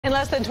In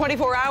less than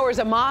 24 hours,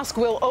 a mosque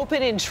will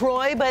open in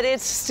Troy, but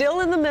it's still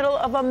in the middle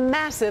of a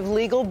massive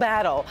legal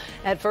battle.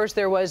 At first,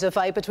 there was a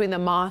fight between the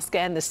mosque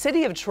and the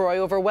city of Troy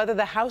over whether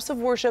the house of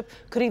worship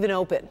could even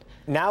open.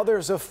 Now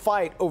there's a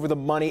fight over the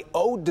money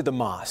owed to the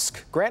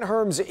mosque. Grant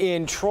Herm's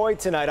in Troy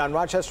tonight on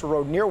Rochester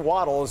Road near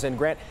Waddles. And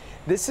Grant,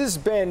 this has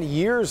been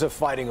years of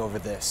fighting over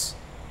this.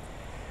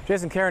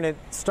 Jason, Karen, it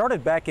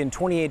started back in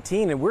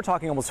 2018, and we're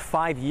talking almost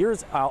 5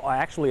 years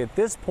actually at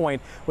this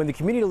point, when the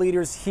community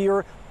leaders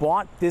here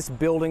bought this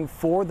building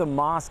for the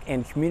mosque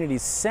and community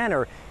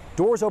center.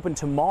 Doors open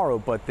tomorrow,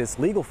 but this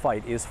legal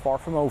fight is far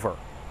from over.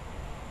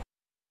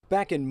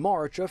 Back in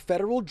March, a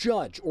federal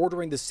judge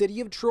ordering the city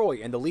of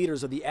Troy and the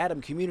leaders of the Adam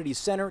Community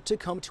Center to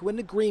come to an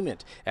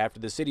agreement after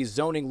the city's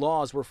zoning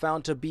laws were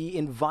found to be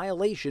in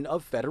violation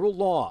of federal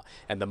law,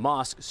 and the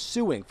mosque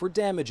suing for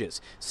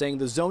damages, saying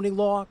the zoning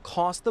law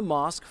cost the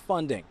mosque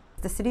funding.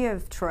 The city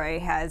of Troy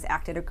has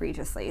acted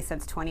egregiously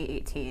since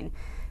 2018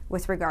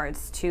 with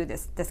regards to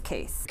this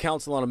case.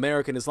 Council on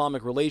American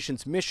Islamic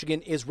Relations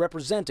Michigan is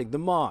representing the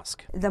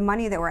mosque. The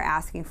money that we're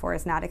asking for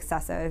is not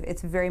excessive.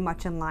 It's very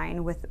much in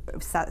line with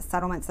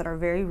settlements that are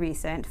very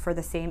recent for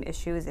the same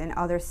issues in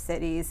other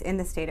cities in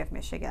the state of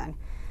Michigan.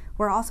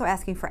 We're also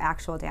asking for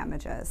actual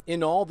damages.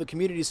 In all, the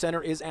community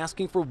center is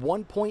asking for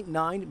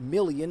 $1.9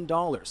 million,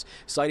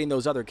 citing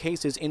those other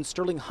cases in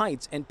Sterling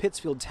Heights and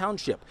Pittsfield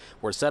Township,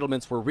 where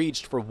settlements were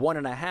reached for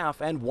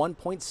 $1.5 and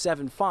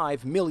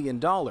 $1.75 million.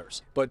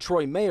 But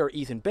Troy Mayor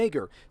Ethan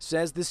Baker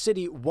says the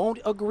city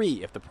won't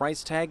agree if the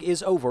price tag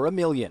is over $1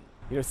 million.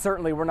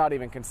 Certainly we're not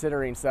even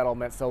considering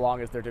settlement so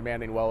long as they're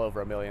demanding well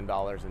over $1 million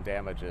in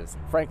damages.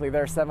 Frankly,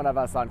 there's 7 of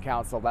us on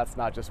council. That's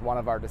not just one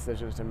of our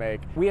decisions to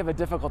make. We have a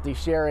difficulty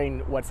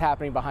sharing what's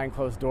happening behind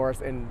closed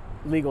doors in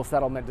legal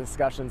settlement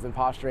discussions and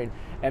posturing,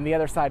 and the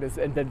other side has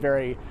been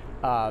very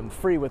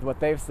free with what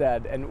they've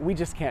said, and we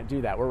just can't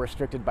do that. We're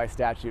restricted by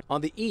statute.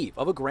 On the eve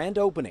of a grand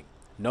opening,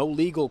 no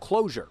legal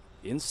closure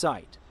in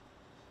sight.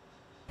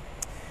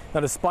 Now,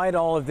 despite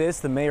all of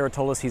this, the mayor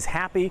told us he's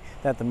happy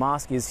that the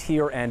mosque is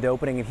here and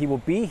opening, and he will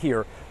be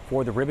here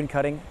for the ribbon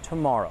cutting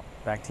tomorrow.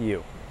 Back to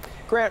you.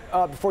 Grant,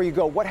 before you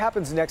go, what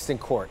happens next in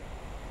court?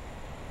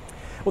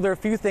 Well, there are a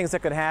few things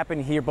that could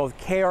happen here. Both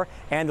CARE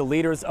and the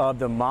leaders of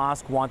the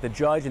mosque want the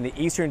judge in the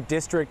Eastern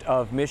District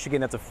of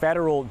Michigan, that's a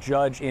federal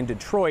judge in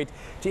Detroit,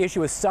 to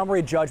issue a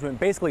summary judgment,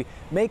 basically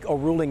make a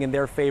ruling in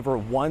their favor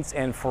once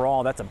and for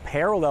all. That's a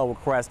parallel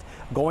request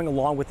going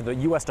along with the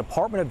U.S.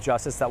 Department of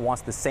Justice that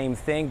wants the same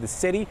thing. The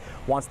city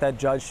wants that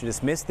judge to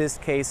dismiss this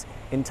case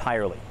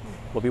entirely.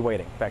 We'll be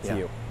waiting. Back to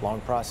you.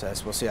 Long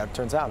process. We'll see how it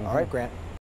turns out. All right, Grant.